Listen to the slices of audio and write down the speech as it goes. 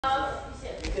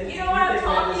You know what I'm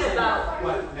talking about.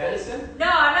 What, medicine? No,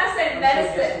 I'm not saying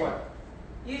medicine. Guess what?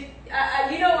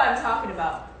 You know what I'm talking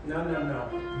about.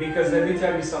 No. Because let me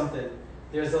tell you something.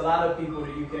 There's a lot of people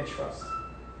that you can't trust.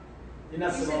 You're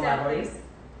not still alive, are you?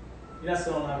 You're not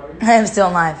still alive, are you? I am still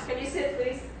alive. Can you sit,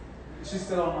 please? She's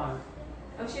still alive.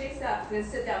 Oh, she needs to stop. Then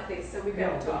sit down, please, so we can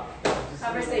No, talk. just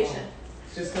Conversation.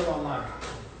 She's still online.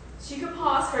 She could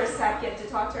pause for a second to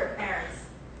talk to her parents.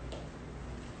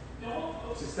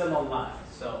 She's still online,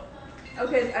 so.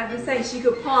 Okay, I'm just saying she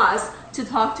could pause to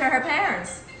talk to her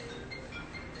parents.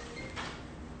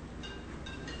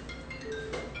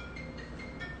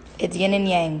 It's yin and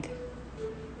yang.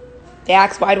 They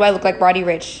ask, why do I look like Roddy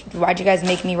Ricch? Why'd you guys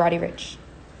make me Roddy Ricch?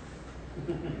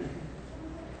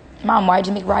 Mom, why'd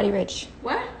you make Roddy Ricch?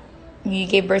 What? You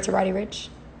gave birth to Roddy Ricch.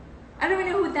 I don't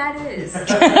even know who that is. You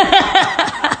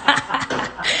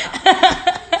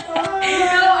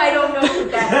know I don't know who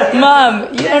that is. Mom,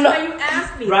 you don't know. That's why you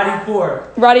asked me. Roddy Poor.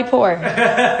 Roddy Poor.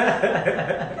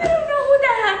 I don't know who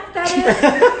the heck that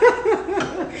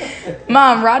is.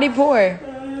 Mom, Roddy Poor.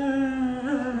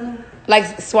 Like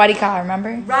Swadika,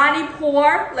 remember? Ronnie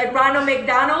Poor, like Ronald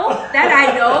McDonald. That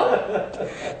I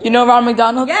know. You know Ronald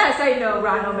McDonald? Yes, I know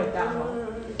Ronald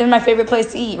McDonald. It's my favorite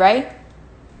place to eat, right?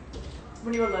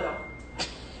 When you were little.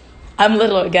 I'm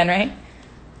little again, right?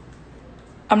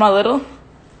 I'm not little?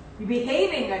 You're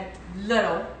behaving like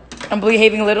little. I'm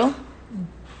behaving little?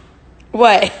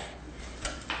 What?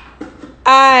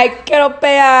 Ay, quiero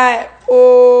pegar.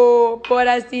 Oh,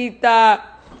 pobrecita.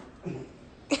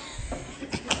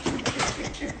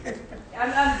 I'm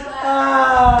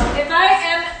glad. If I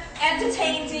am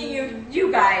entertaining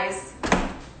you guys.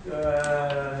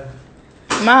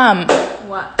 Mom.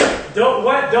 What?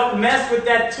 Don't mess with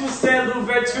that Toussaint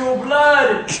Louverture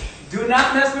blood. Do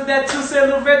not mess with that Toussaint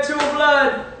Louverture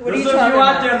blood. What are Those you of talking you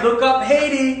out about? there, look up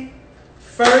Haiti.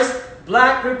 First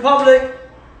black republic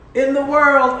in the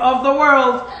world, of the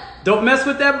world. Don't mess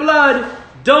with that blood.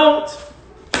 Don't.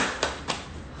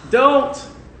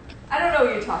 I don't know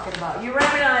what you're talking about. You're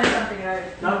ramming on something.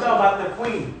 Now I'm talking about the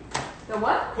queen. The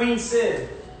what? Queen Sid.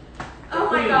 Oh my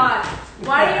Queen. God.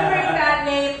 Why do you bring that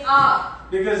name up?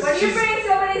 Because When you bring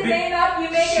somebody's name up, you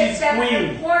make it she's that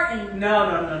queen. important.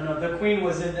 No. The queen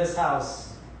was in this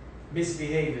house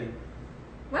misbehaving.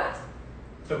 What?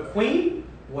 The queen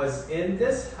was in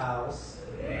this house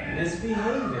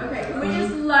misbehaving. Okay, can we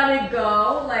just let it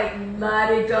go? Like,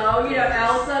 let it go. You know,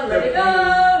 Elsa, let it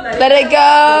go. Let it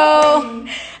go.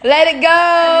 Let it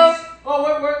go. Oh,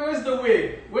 where's the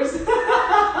wig? Where's the...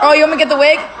 Oh, you want me to get the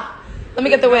wig? Let me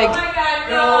get the wig. Oh my God,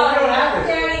 No, no. you don't have it.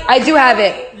 Danny, I do have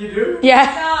it. You do? Yeah.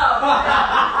 No.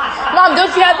 Mom,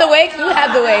 don't you have the wig? You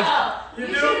have the wig. You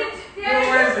do? shouldn't.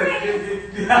 Where is it?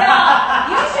 No,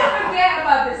 you should forget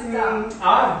about this stuff.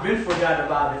 I've been forgot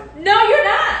about it. No, you're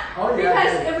not. Oh, yeah, I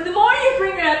Because the more you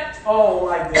bring it up, Oh,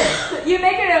 like that. you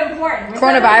make it important.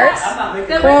 Coronavirus? I'm not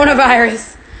making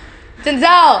Coronavirus.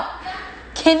 Denzel,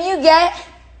 can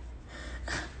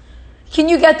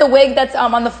you get the wig that's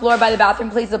on the floor by the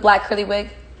bathroom, please? The black curly wig.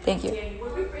 Thank you.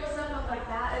 When we bring something up like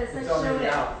that, it's like It's already showing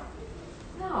it. out.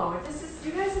 No, this is,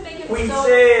 you guys are making Queen so.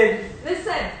 Sid.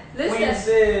 Listen,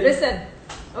 Sid. listen,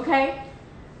 okay?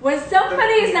 When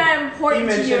somebody is not important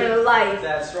to mentioned your it. life,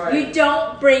 That's right. you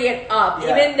don't bring it up,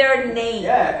 Yeah. even their name.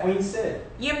 Yeah, Queen Sid.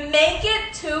 You make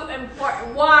it too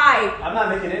important. Why? I'm not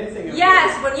making anything of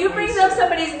Yes, it. when you Queen bring up Sid.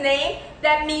 somebody's name,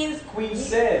 that means. Queen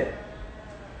Sid.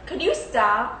 Can you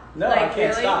stop? No, like, I can't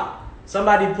really? stop.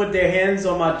 Somebody put their hands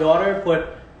on my daughter, put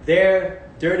their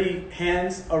dirty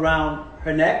hands around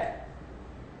her neck.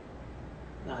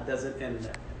 No, it doesn't end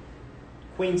there.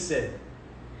 Queen Sid.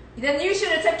 Then you should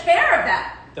have took care of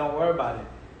that. Don't worry about it.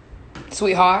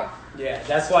 Sweetheart. Yeah,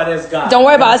 that's why there's God. Don't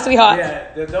worry about it, sweetheart.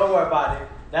 Yeah, don't worry about it.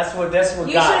 That's what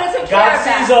You God. should've took care God of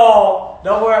that. sees all.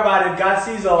 Don't worry about it. God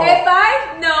sees all. If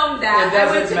I'd known It that, I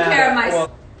would doesn't take care of matter. myself.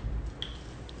 Well,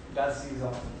 God sees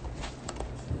all.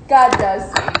 God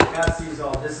does. God sees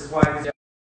all. This is why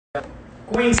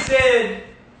Queen Sid.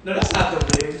 No, that's not the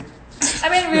wig. I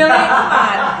mean, really? Come on.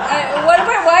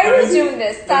 Why are you doing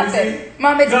this? Stop Let me it.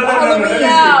 Mom, it's No. Halloween. let me see. No.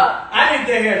 I need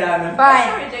to hear that, man. Fine.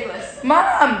 That's ridiculous.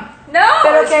 Mom, No,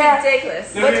 But it's okay.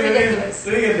 ridiculous. Let What's me- ridiculous?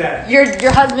 Look at that.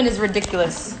 your husband is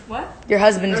ridiculous. What? Your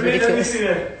husband is Let me ridiculous. see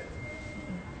that.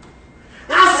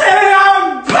 I say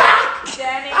I'm back.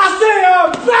 Danny. I say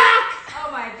I'm back. Oh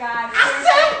my God. I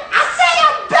say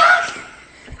I'm back.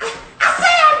 I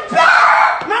say I'm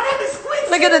back. My name is Queen.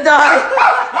 Look at the dog.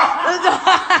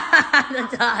 The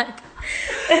dog.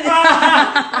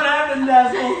 What happened,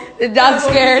 Dazzle? The dog's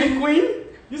scared. You see Queen?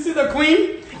 You see the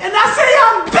Queen? And I say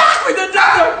I'm back with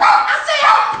another. I say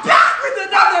I'm back with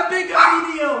another bigger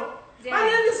video. My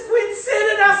name is Queen Sid,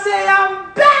 and I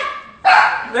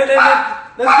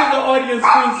Let's give the audience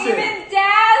Queen Sid. Even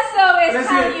Dazzle is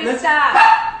telling you stop.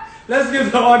 Let's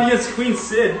give the audience Queen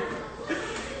Sid.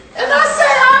 And I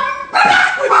said, I'm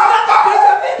back with another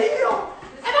bigger video.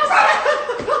 And I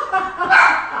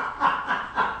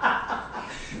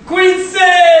said, Queen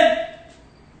Sid.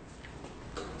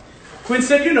 Queen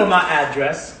Sid, you know my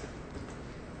address.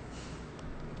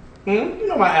 You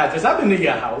know my address. I've been to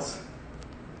your house.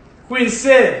 Queen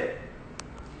Sid.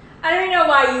 I don't even know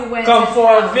why you went. Come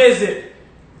for a visit.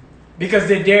 Because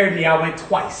they dared me. I went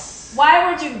twice.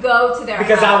 Why would you go to their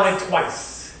because house? I went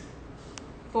twice.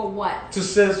 For what? To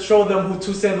show them who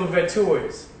Toussaint Louverture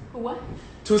is. For what?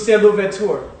 Toussaint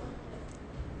Louverture.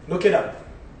 Look it up.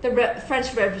 The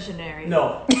French Revolutionary.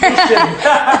 No. The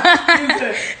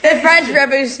French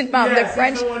Revolution, Mom. Yes, the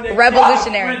French he's the one that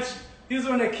Revolutionary. He's the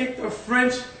one that kicked the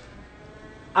French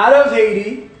out of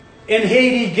Haiti, and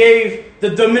Haiti gave the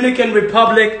Dominican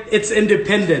Republic its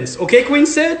independence. Okay, Queen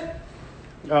Sid?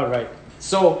 All right.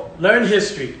 So, learn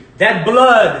history. That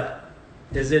blood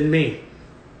is in me.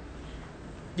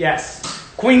 Yes.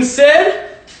 Queen Sid?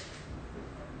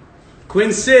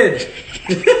 Queen Sid.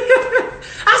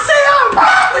 I say I'm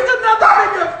back with another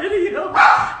bigger video.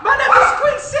 My name is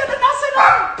Queen Sid, and I said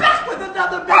I'm back with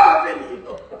another bigger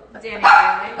video. Danny,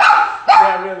 really?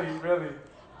 Yeah, really.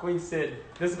 Queen Sid.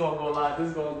 This is gonna go live. This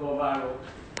is gonna go viral.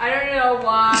 I don't know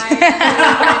why.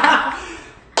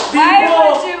 Why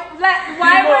would you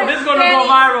why would this is gonna Danny, go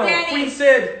viral. Danny, Queen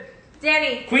Sid.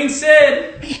 Danny. Queen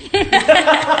Sid.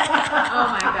 Oh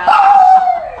my god.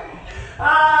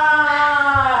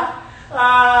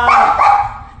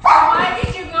 Why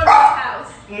did you go to his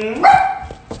house?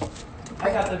 I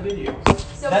got the video.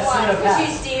 So That's what? in the Did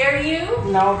past. she dare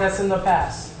you? No, that's in the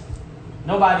past.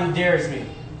 Nobody dares me.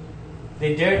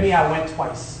 They dared me, I went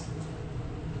twice.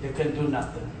 They couldn't do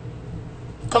nothing.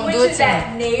 Come Which do it is to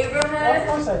that me. Of neighborhood?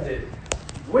 course I did.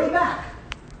 Way back.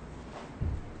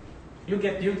 You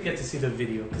get to see the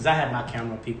video, because I had my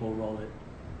camera people roll it.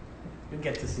 You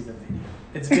get to see the video.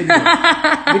 It's video.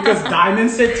 Because Dymond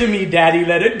said to me, Daddy,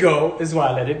 let it go, is why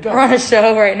I let it go. We're on a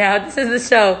show right now. This is the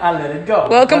show. I let it go.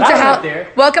 Welcome But to I went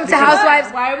there Welcome to because-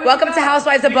 Housewives. Why would you Welcome go? to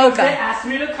Housewives of Because they Boca. asked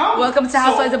me to come. Welcome to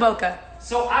Housewives of Boca.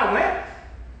 So I went.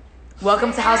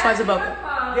 Welcome to Housewives of Boca.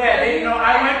 Yeah,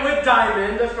 I went with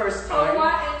Dymond the first For time.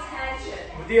 what intention?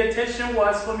 The intention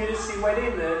was for me to see where they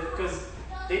live, because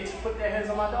they put their hands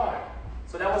on my daughter.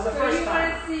 So that was the So first you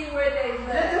time. want to see where they Then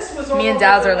live? this was all Me and over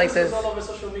Daz are the- like this this. was all over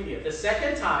social media. The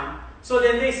second time, so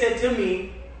then they said to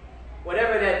me,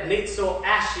 whatever that Nate So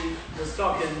Ashy was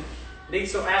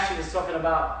talking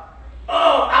about,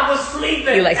 oh, I was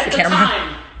sleeping He likes at the the camera.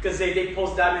 time. Because they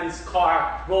post Dymond's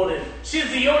car rolling. She's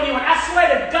the only one. I swear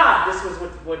to God, this was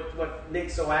what Nate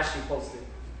So Ashy posted.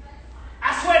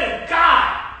 I swear to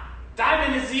God,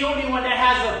 Dymond is the only one that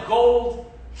has a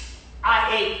gold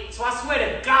I-8. So I swear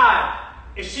to God,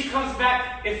 if she comes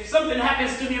back, if something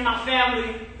happens to me and my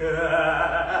family,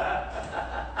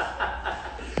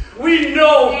 we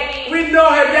know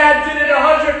her dad did it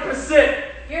 100%.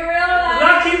 You're real.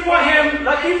 Lucky for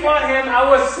him, I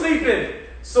was sleeping.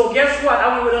 So guess what?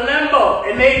 I went with a Lambo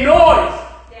and made noise.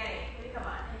 Danny, come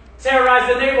on.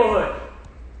 Terrorized the neighborhood.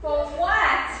 For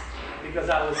what? Because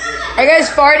I was sleeping. Are you guys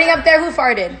farting up there? Who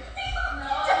farted?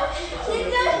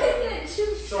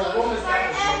 So Roman's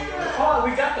got the video. Oh,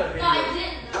 we got the video. No, I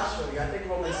didn't. I'll show you. I think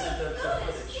Roman sent the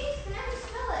footage. Cheese, can I just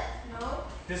smell it? No.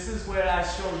 This is where I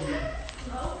show you.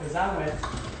 No. Because I went.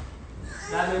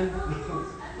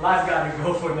 Live gotta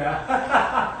go for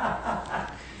now.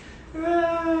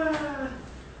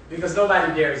 Because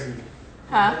nobody dares me.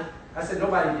 Huh? I said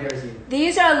nobody dares me.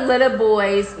 These are little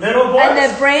boys. Little boys? And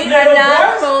their brains Little are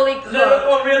not boys? fully cooked.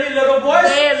 Oh, really? Little boys?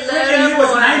 They're Freaking, he little was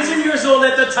boys. 19 years old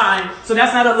at the time, so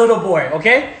that's not a little boy,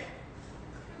 okay?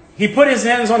 He put his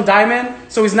hands on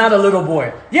Dymond, so he's not a little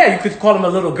boy. Yeah, you could call him a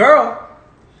little girl.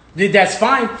 That's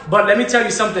fine, but let me tell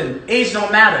you something. Age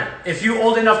don't matter. If you're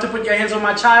old enough to put your hands on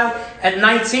my child, at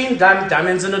 19,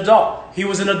 Dymond's an adult. He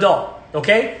was an adult,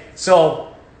 okay? So...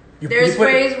 There's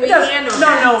ways we handle No,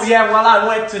 that. yeah, well, I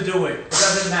went to do it. It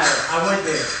doesn't matter. I went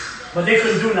there. But they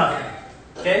couldn't do nothing.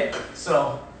 Okay?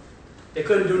 So, they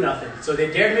couldn't do nothing. So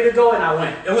they dared me to go, and I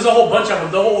went. It was a whole bunch of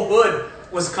them. The whole hood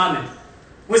was coming.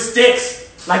 With sticks.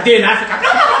 Like they're in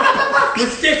Africa.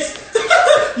 With sticks.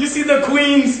 You see the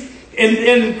queens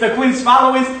in the queen's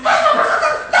followings.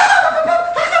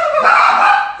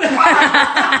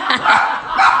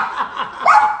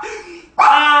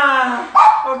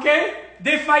 Okay?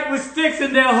 They fight with sticks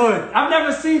in their hood. I've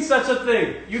never seen such a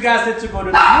thing. You guys had to go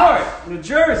to New York, New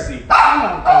Jersey. You know what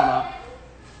I'm talking about.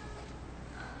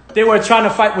 They were trying to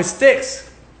fight with sticks.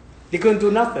 They couldn't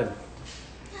do nothing.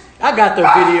 I got the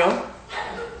video.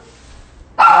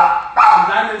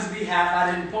 Dymond's behalf,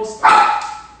 I didn't post it.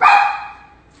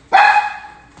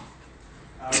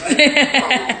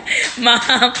 Alright.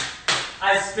 Mom.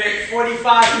 I spent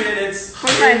 45 minutes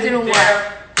 45 doing in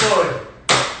their hood.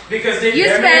 Because they You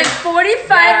spent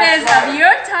 45 minutes right. of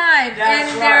your time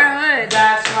That's in right. their hood.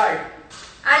 That's right.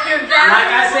 And you're Like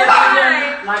I said to them,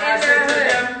 in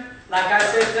like I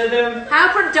said to them,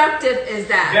 How productive is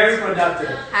that? very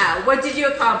productive. How? What did you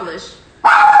accomplish?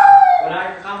 What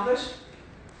I accomplished?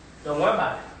 Don't worry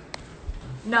about it.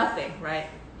 Nothing, right?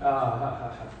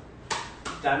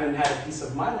 Dymond had a peace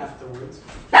of mind afterwards.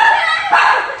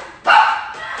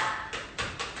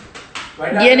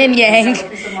 Right, Yin and Dymond? yang. You have a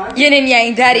peace of mind? Yin and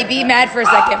yang. Daddy, be mad for a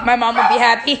second. My mom would be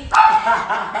happy.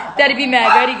 Daddy, be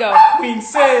mad. Ready, go. Queen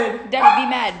said. Daddy, be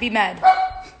mad. Be mad.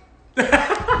 Be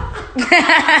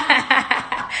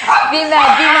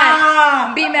mad. Be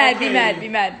mad. Be mad. Be Okay. mad. Be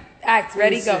mad. Act.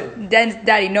 Ready, Queen go. Sid. Then,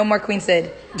 Daddy, no more Queen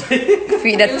Sid. That's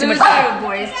too much. your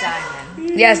voice,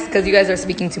 Dymond. Yes, because you guys are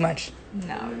speaking too much.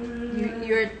 No,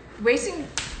 you're wasting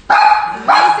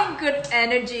good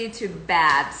energy to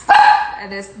bad stuff,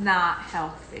 and it's not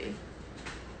healthy.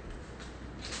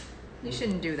 You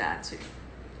shouldn't do that too.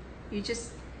 You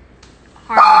just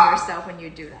harm yourself when you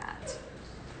do that.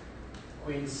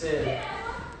 Queen said.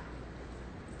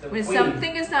 The When queen.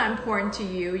 something is not important to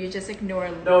you, you just ignore.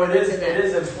 No, it is. what's in It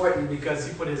is important because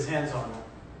he put his hands on her.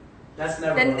 That's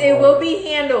never. Then gonna it work. will be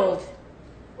handled.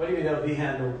 What do you mean it'll be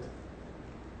handled?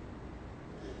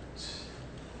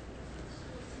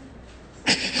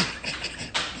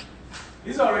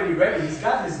 He's already ready. He's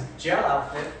got his gel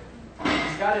outfit.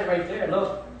 He's got it right there.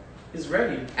 Look, he's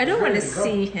ready. I don't He's want ready to go.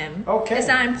 see him. Okay. It's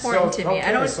not important So- to me. I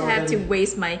okay, don't so have to then-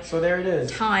 waste my So there it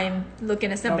is. time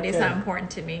looking at somebody that's Okay. not important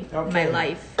to me. My Okay.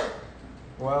 life.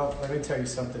 Well, let me tell you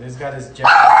something. He's got his gel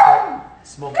outfit,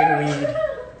 smoking weed.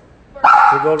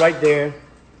 We go right there.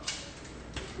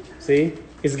 See?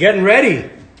 He's getting ready.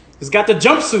 He's got the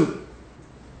jumpsuit.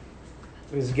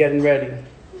 He's getting ready.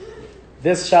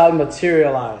 This shall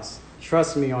materialize.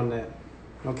 Trust me on that.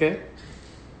 Okay?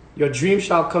 Your dream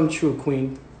shall come true,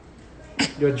 Queen.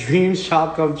 Your dreams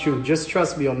shall come true. Just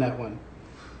trust me on that one.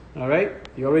 All right?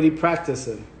 You're already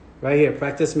practicing. Right here.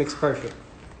 Practice makes perfect.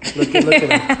 Look at him.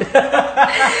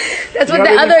 That's what You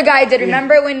the already- other guy did.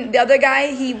 Remember when the other guy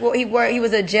he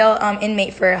was a jail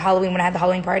inmate for Halloween when I had the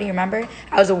Halloween party. Remember?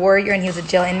 I was a warrior and he was a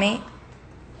jail inmate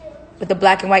with the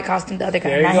black and white costume. The other guy,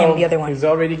 There you not go. him, the other one. He's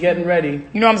already getting ready.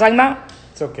 You know what I'm talking about?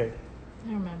 It's okay.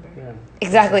 I remember. Yeah.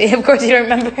 Exactly. Of course you don't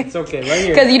remember. It's okay. Right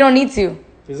here. Because you don't need to.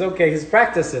 He's okay. He's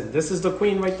practicing. This is the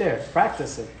queen right there.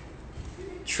 Practicing.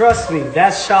 Trust me,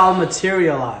 that shall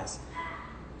materialize.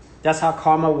 That's how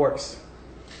karma works.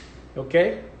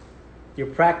 Okay? You're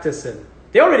practicing.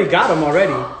 They already got him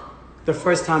already the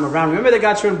first time around. Remember they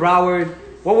got you in Broward?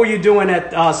 What were you doing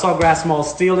at Sawgrass Mall?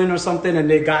 Stealing or something and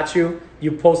they got you?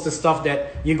 You posted stuff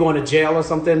that you're going to jail or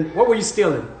something. What were you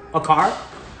stealing? A car?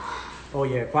 Oh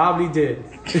yeah, probably did.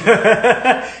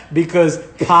 Because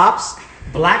Pop's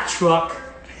black truck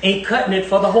ain't cutting it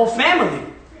for the whole family.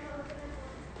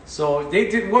 So they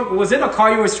did. What was in a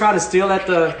car you was trying to steal at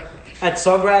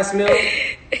Sawgrass Mill?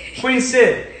 Queen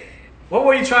Sid, what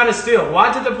were you trying to steal?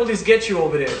 Why did the police get you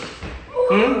over there?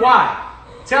 Why?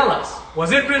 Tell us.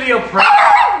 Was it really a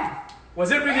prank?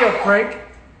 Was it really a prank?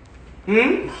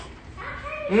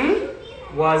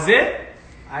 Was it?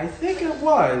 I think it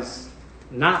was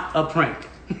not a prank.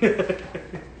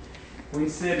 Queen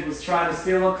Sid was trying to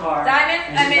steal a car.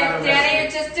 Dymond, Danny,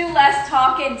 just do less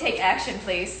talk and take action,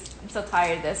 please. I'm so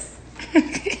tired of this.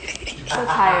 So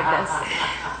tired of this.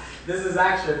 This is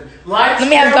action. Lights, Let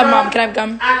me have gum, camera, Mom. Can I have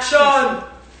gum? Action!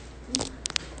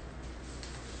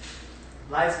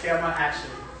 Lights, camera, action.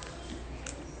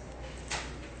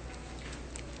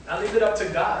 I leave it up to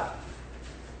God.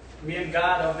 Me and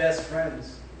God are best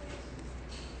friends.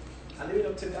 I leave it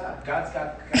up to God. God's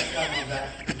got my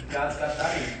back. God's got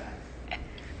Diamond's back.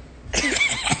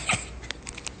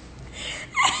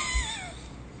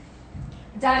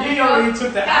 Dymond, He already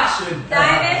took the action.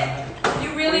 Dymond, you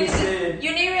really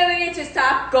really need to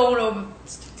stop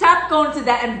going to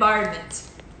that environment.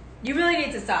 You really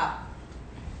need to stop.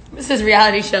 This is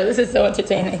reality show. This is so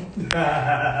entertaining. Do you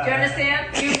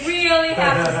understand? You really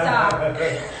have to stop.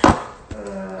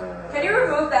 Can you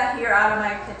remove that here out of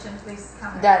my kitchen, please?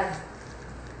 Come here. Dad.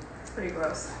 It's pretty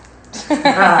gross.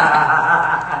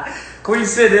 Queen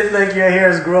Sid, it like your hair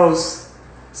is gross.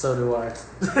 So do I.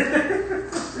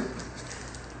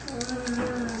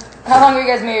 How long are you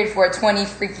guys married for? 20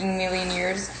 freaking million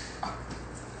years?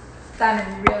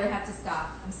 Dymond, you really have to stop.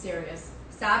 I'm serious.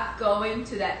 Stop going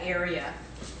to that area.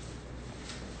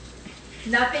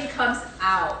 Nothing comes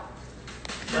out.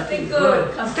 Nothing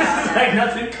good comes out. Like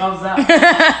nothing comes out.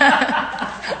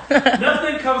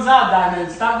 Nothing comes out,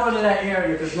 Dymond. Stop going to that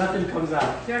area because nothing comes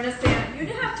out. Do you understand? You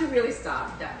have to really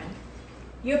stop, Dymond.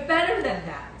 You're better than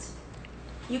that.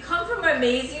 You come from an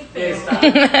amazing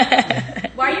family.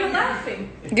 Why are you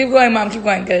laughing? Keep going, Mom. Keep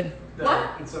going. Good.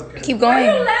 What? It's okay. Keep Why going.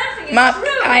 are you laughing? It's Mom,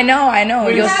 true. I know.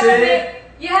 Queen You'll Sid.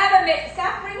 You have a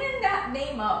stop bringing that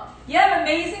name up. You have an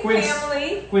amazing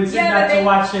family. Quincy You have got to ama-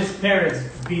 watch his parents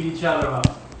beat each other up.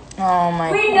 Oh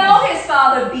my We God. know his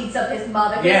father beats up his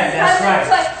mother. Yeah, that's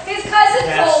right. His cousin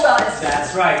told us.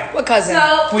 That's right. What cousin?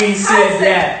 So Queen Sid, cousin-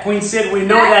 yeah. Queen Sid, we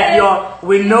know That that is-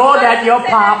 your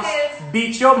cousin pops said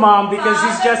beat your mom because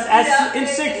he's father just beat up as his-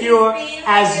 insecure he's beating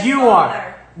as his you father.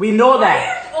 are. We know Why that.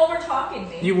 are you over talking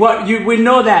me? We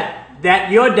know that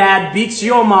your dad beats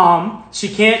your mom. She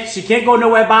can't go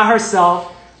nowhere by herself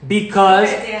because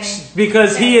Okay, Danny.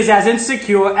 because he is as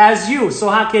insecure as you. So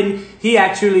how can he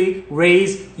actually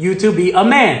raise you to be a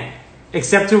man?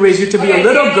 Except to raise you to be a Okay,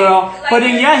 little Danny, girl, like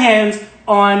putting this. your hands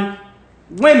on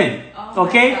women. Oh my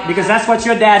Okay? God. Because that's what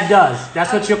your dad does.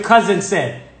 That's what your cousin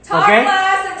said. Talk Okay?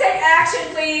 less and take action,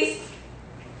 please.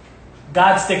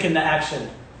 God's sticking to action.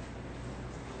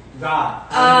 God.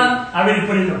 I already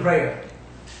put in the prayer.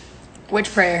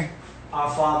 Which prayer?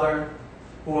 Our Father,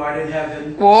 who art in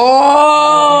heaven, Whoa!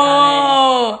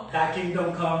 thy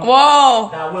kingdom come, Whoa!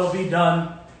 thy will be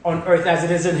done on earth as it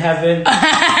is in heaven.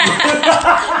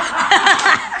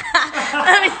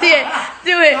 Let me see it.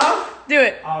 Do it. Do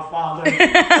it. Our Father.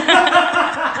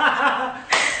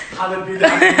 Hallowed be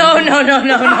thy name. Oh no.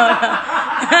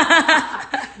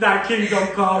 Thy kingdom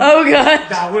come. Oh God.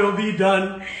 Thy will be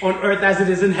done on earth as it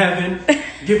is in heaven.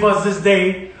 Give us this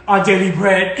day our daily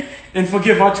bread, and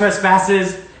forgive our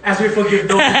trespasses as we forgive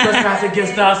those who trespass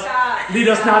against us. Lead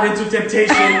us not into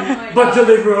temptation, but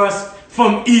deliver us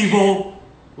from evil,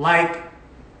 like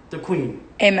the Queen.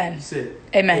 Amen. Sid.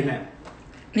 Amen. Amen.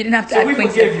 You didn't have to So add we Queen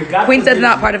forgive Sid. you. God Queen Sid's forgives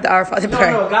not you. part of the Our Father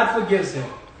prayer. No, God forgives him,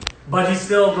 but he's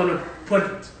still gonna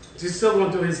he's still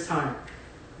gonna do his time.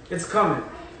 It's coming.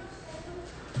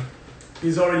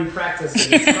 He's already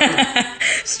practicing. It's coming.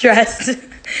 Stressed.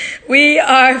 We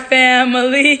are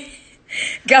family.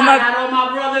 Got I my got all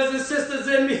my brothers and sisters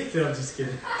in me. No, I'm just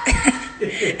kidding.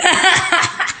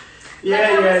 Like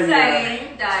I was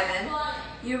saying, Dymond,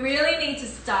 you really need to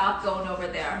stop going over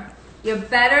there. You're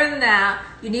better than that.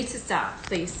 You need to stop,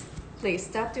 please. Please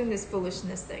stop doing this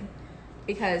foolishness thing,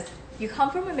 because you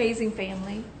come from an amazing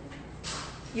family.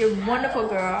 You're a wonderful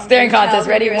girl. Staring You're contest. intelligent,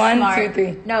 Ready? you're 1, smart. 2,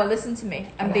 3. No, listen to me.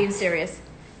 I'm being serious.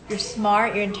 You're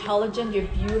smart. You're intelligent. You're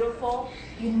beautiful.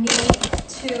 You need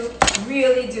to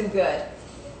really do good.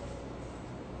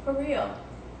 For real.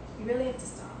 You really have to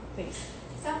stop, please.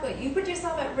 Stop it. You put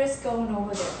yourself at risk going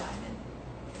over there, Dymond.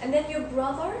 And then your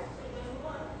brother?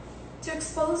 To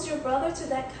expose your brother to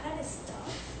that kind of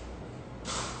stuff?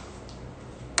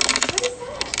 What is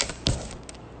that?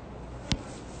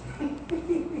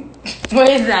 What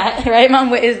is that? Right, Mom?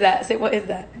 What is that? Say, what is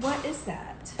that? What is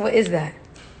that? What is that?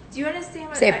 Do you understand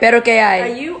what Say, pero que Are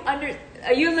hay. you under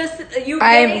are you listening? Are you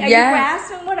I'm- getting, are yes. you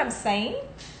grasping what I'm saying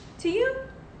to you?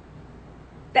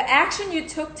 The action you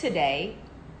took today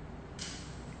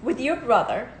with your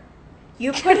brother,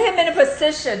 you put him in a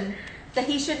position that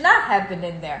he should not have been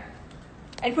in there.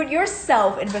 And put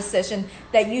yourself in a position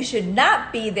that you should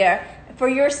not be there for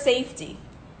your safety.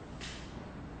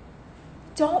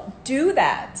 Don't do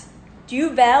that. Do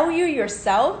you value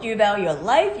yourself? Do you value your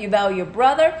life? Do you value your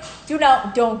brother?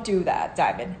 Don't do that,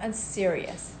 Dymond. I'm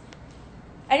serious.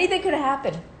 Anything could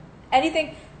happen.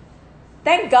 Anything.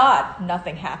 Thank God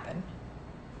nothing happened.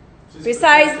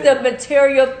 Besides the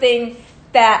material thing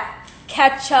that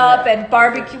ketchup and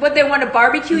barbecue. What they want to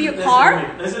barbecue your Listen car?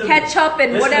 to me. Listen to me. Ketchup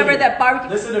and Listen to whatever me. that barbecue.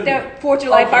 Listen to me. The 4th of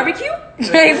July Okay. barbecue?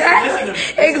 Listen to me. Exactly.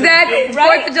 Listen to me. Exactly. It's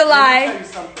Right. 4th of July. Let me tell you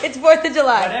something. It's 4th of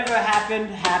July. Whatever happened,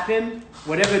 happened.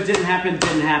 Whatever didn't happen,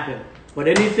 didn't happen. But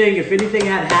if anything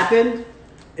had happened,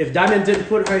 if Dymond didn't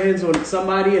put her hands on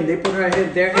somebody and they put their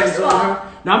hands First of on all- her.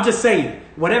 No, I'm just saying,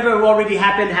 whatever already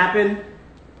happened.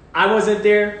 I wasn't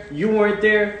there, you weren't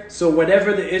there, so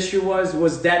whatever the issue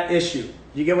was that issue.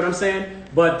 You get what I'm saying?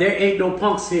 But there ain't no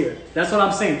punks here. That's what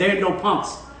I'm saying. There ain't no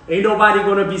punks. Ain't nobody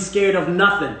gonna be scared of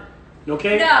nothing.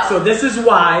 Okay? No. So this is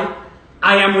why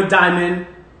I am with Dymond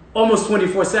almost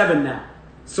 24/7 now.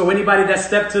 So anybody that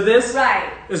stepped to this Right.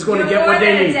 is going to You're get what more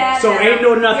they than a need. dad So now. ain't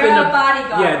no nothing. You're a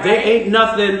bodyguard, yeah, there right? ain't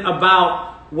nothing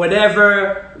about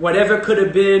whatever could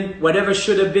have been, whatever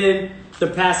should have been. The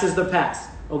past is the past.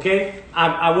 Okay?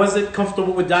 I wasn't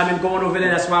comfortable with Dymond going over there.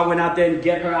 That's why I went out there and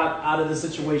get her out of the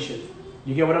situation.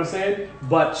 You get what I'm saying?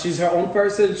 But she's her own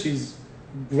person. She's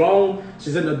grown.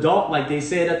 She's an adult, like they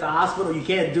said at the hospital. You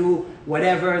can't do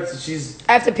whatever. She's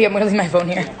I have to pee. I'm gonna leave my phone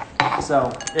here.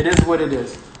 so it is what it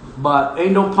is. But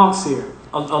ain't no punks here.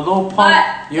 A little punk,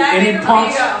 But, any Diamond,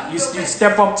 punks, there you you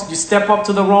go. step up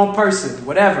to the wrong person.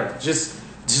 Whatever. Just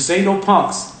ain't no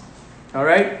punks. All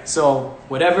right. So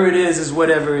whatever it is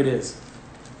whatever it is.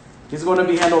 He's going to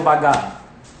be handled by God.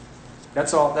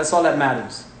 That's all. That's all that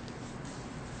matters.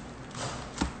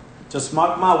 Just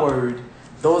mark my word.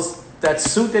 That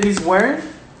suit that he's wearing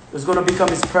is going to become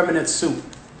his permanent suit.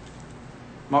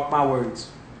 Mark my words.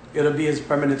 It'll be his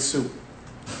permanent suit.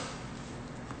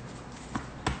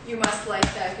 You must like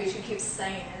that because you keep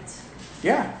saying it.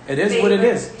 Yeah, it is what it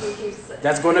is. You keep saying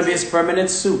That's going to be his permanent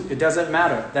suit. It doesn't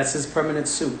matter. That's his permanent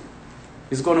suit.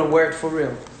 He's going to wear it for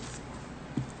real.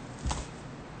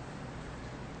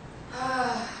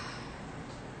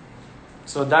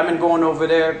 So Dymond going over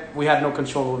there, we had no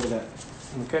control over that.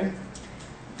 Okay?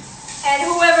 And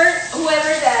whoever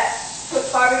that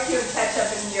put barbecue and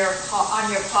ketchup in your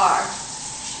on your car,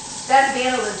 that's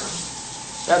vandalism.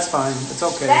 That's fine. It's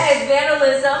okay. That is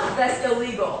vandalism. That's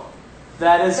illegal.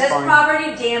 That's That's fine.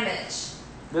 property damage.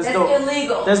 There's That's no,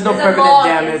 illegal. There's no a permanent law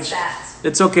damage. against that.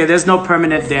 It's okay. There's no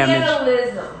permanent It's damage.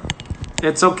 vandalism.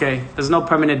 It's okay. There's no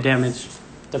permanent damage.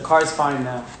 The car's fine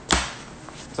now.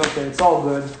 It's okay. It's all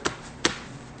good.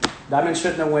 Dymond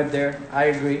shouldn't have went there. I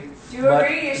agree. Do you But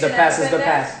agree? You the shouldn't past have is the been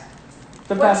there? past.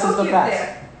 The What past is took the you past.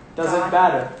 there? Doesn't God.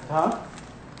 matter, huh?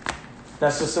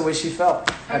 That's just the way she felt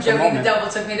I'm at the joking. The moment. devil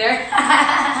took me there.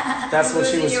 That's what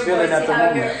she Losing was your feeling voice, at the how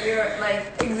moment. You're like,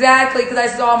 Exactly, because I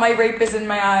saw my rapist in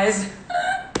my eyes.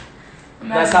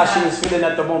 That's how she was feeling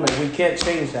at the moment. We can't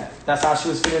change that. That's how she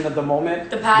was feeling at the moment.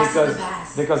 The past is because, the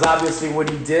past. Because obviously what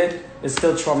he did is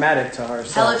still traumatic to her.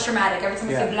 So. Hella traumatic. Every time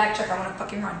I Yeah. see a black truck, I want to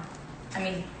fucking run. I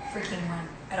mean, freaking run.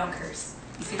 I don't curse.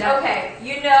 You see that? okay,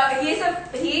 you know he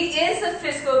is a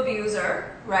physical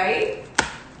abuser, right?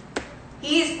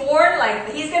 He's born like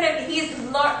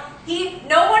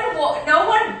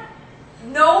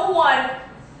no one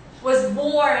was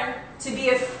born to be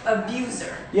an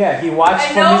abuser. Yeah, he watched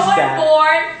And from no his one dad.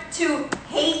 born to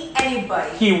hate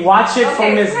anybody. He watched it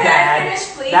from his can I dad.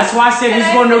 finish, please? That's why I said Can he's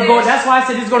I going to go. finish? That's why I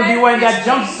said he's going to Can be I wearing that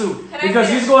finish, please? jumpsuit Can I because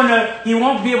finish? he's going to. He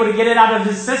won't be able to get it out of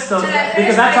his system Can I finish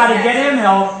because I my tried to get sentence? him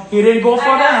help. He didn't go for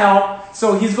I the know. help,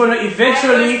 so he's going to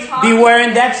eventually I was talking- be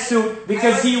wearing that suit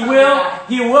because I was he talking will. about-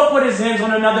 He will put his hands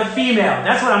on another female.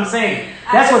 That's what I'm saying.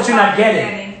 That's I what was you're not talking, getting.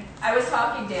 Danny. I was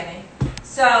talking, Danny.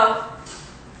 So,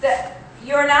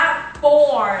 you're not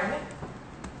born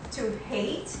to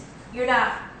hate. You're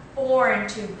not born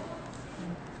to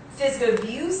physically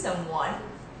abuse someone.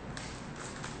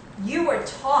 You were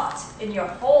taught in your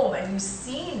home, and you've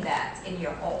seen that in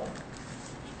your home.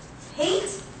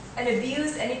 Hate and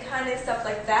abuse, any kind of stuff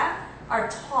like that, are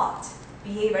taught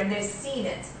behavior, and they've seen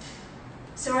it.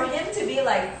 So for him to be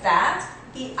like that,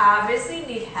 he obviously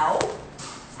needs help.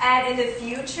 And in the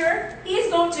future,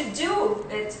 he's going to do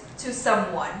it to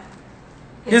someone.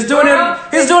 He's doing it.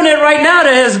 He's doing it right now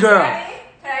to his girl.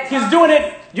 He's doing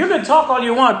it. You can talk all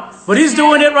you want, but he's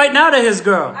doing it right now to his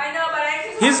girl. I know, but I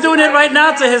just He's doing it right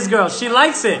now to his girl. She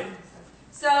likes it.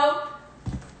 So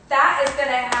that is going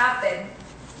to happen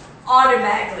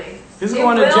automatically. He's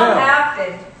going to It will jail.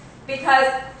 happen because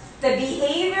the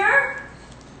behavior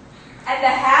and the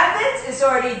habit is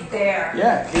already there.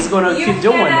 Yeah, he's going to You keep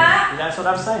doing it. cannot That's what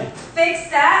I'm saying. Fix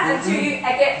that until you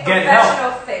get Get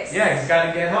professional fix. Yeah, he's got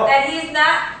to get help. And he's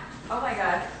not. Oh my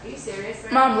God, are you serious?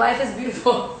 Right? Mom, life is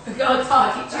beautiful. Go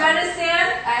talk. Do you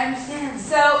understand? I understand.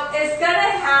 So it's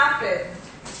gonna happen.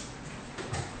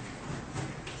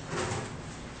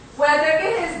 Whether it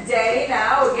gets day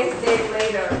now or gets day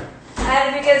later.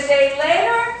 And if it gets day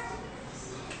later,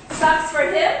 sucks for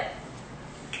him,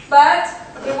 but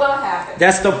it will happen.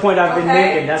 That's the point I've been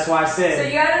Okay. making. That's why I So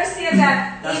said. you understand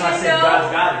that That's why I even said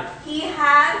God's got it. though he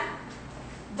had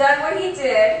done what he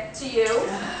did to you,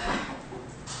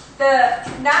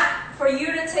 not for you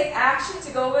to take action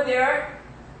to go over there,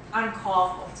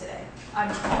 uncalled for today.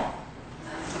 Uncalled.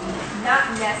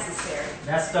 Not necessary.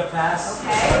 That's the past.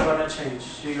 Okay. It's not going to change.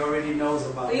 She already knows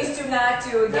about Please it. do not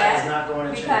do again. That is not going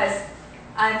to change. Because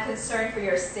I'm concerned for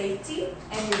your safety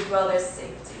and your brother's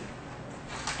safety.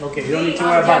 Okay, you don't need to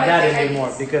worry about that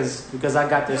anymore because I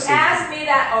got You this. asked me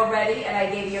that already, and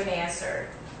I gave you an answer.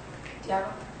 Do you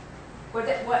have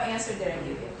what answer did I give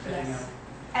you? Yes.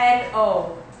 And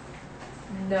oh,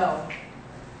 no.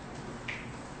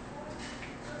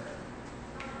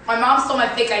 My mom stole my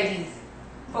fake IDs.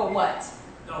 For what?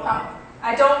 No.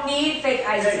 I don't need fake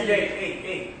ID.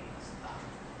 Hey.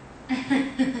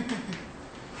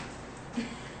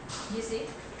 You see?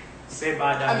 Say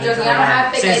bye, I'm Dymond. joking. I don't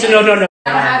have fake Say- IDs. No.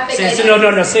 No.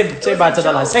 Say bye to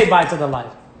the light. Say bye to the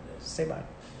light. Say bye.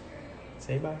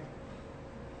 Say bye.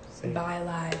 Say Bye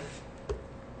live.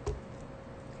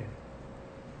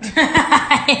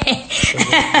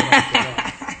 Okay.